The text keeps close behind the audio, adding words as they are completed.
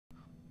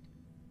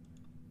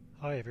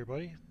Hi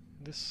everybody,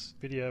 this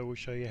video will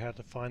show you how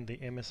to find the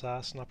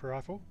MSR sniper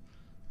rifle,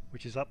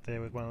 which is up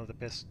there with one of the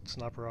best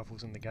sniper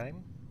rifles in the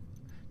game.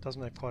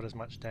 Doesn't have quite as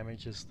much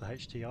damage as the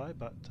HTI,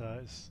 but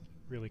it's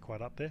really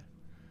quite up there.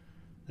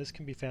 This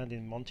can be found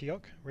in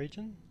Montioc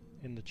region,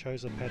 in the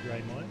Choza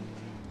Padre mine,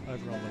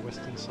 over on the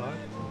western side.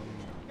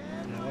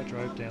 Now I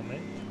drove down there.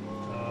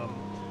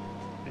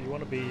 You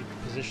want to be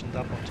positioned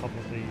up on top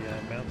of the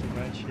mountain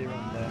range here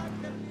on the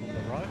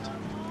right,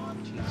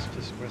 which is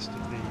just west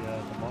of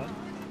the mine.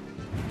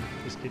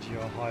 This gives you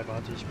a high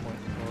vantage point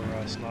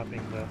for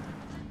sniping the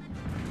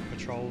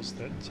patrols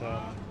that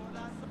are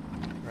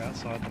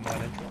outside the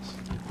mine entrance.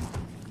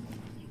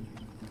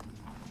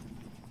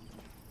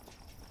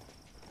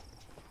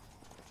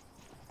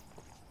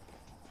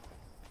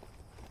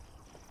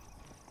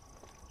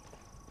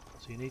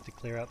 So you need to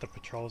clear out the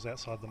patrols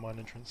outside the mine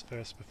entrance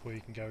first before you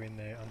can go in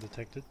there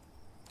undetected.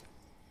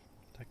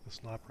 Take the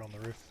sniper on the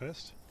roof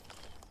first.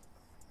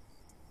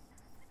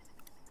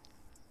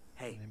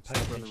 Hey, and then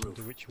pay attention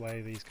to which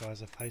way these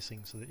guys are facing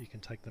so that you can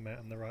take them out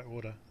in the right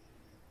order,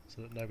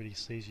 so that nobody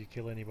sees you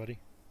kill anybody.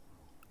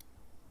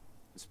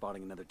 I'm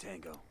spotting another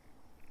tango.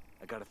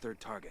 I got a third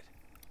target.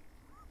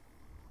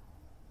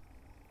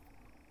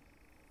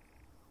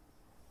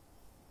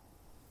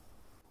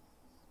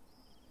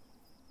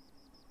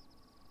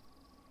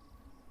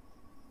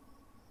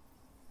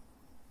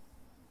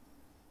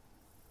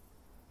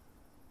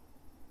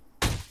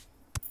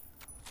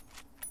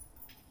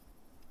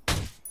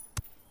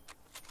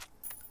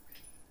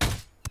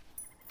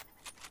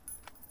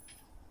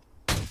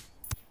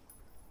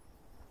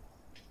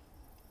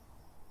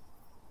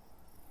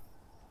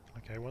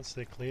 Okay, once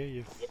they're clear,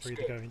 you're free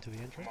to go into the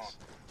entrance.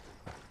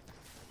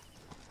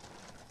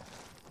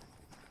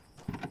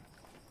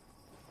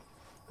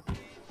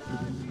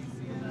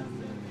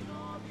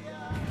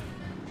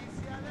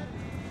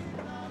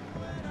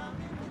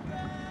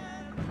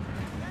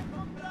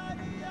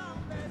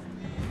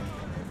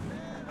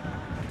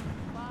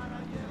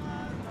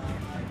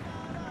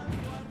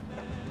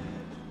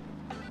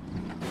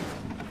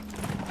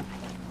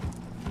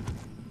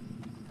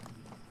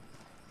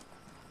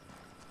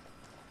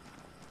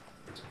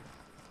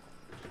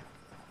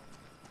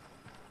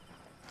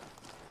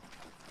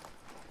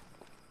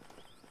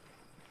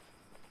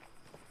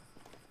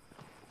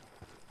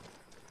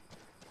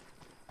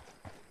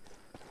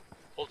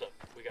 Hold up,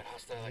 we got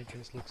hostile The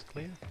entrance looks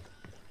clear.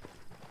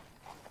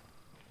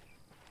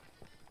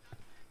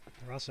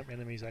 There are some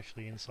enemies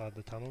actually inside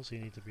the tunnel, so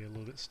you need to be a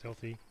little bit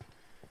stealthy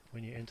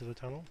when you enter the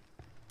tunnel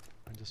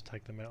and just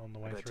take them out on the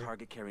way through.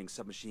 Target carrying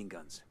submachine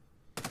guns.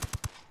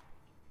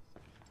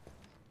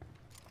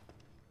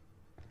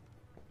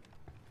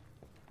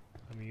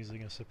 I'm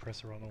using a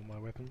suppressor on all my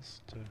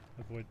weapons to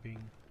avoid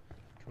being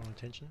drawn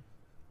attention.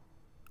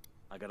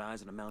 I got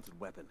eyes on a mounted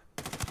weapon.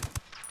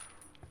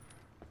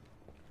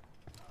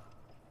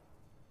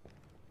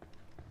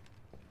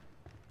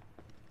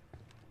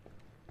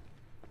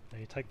 Now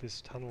you take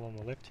this tunnel on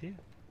the left here,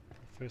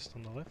 first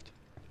on the left.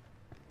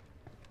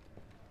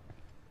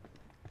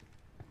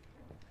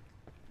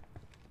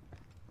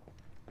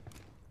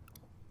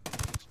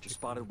 Just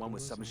spotted one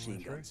with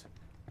submachine guns.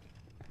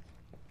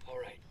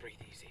 Alright, breathe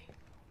easy.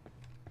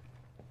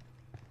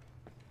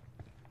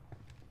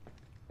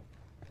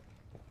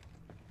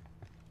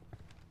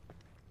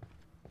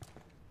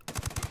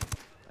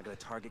 I got a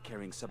target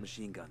carrying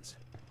submachine guns.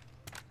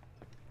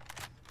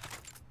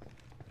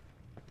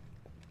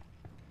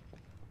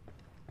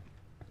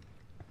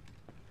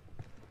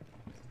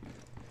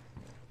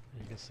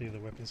 You can see the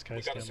weapons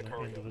case down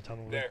the end of the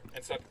tunnel there.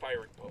 Inside the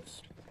firing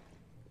post.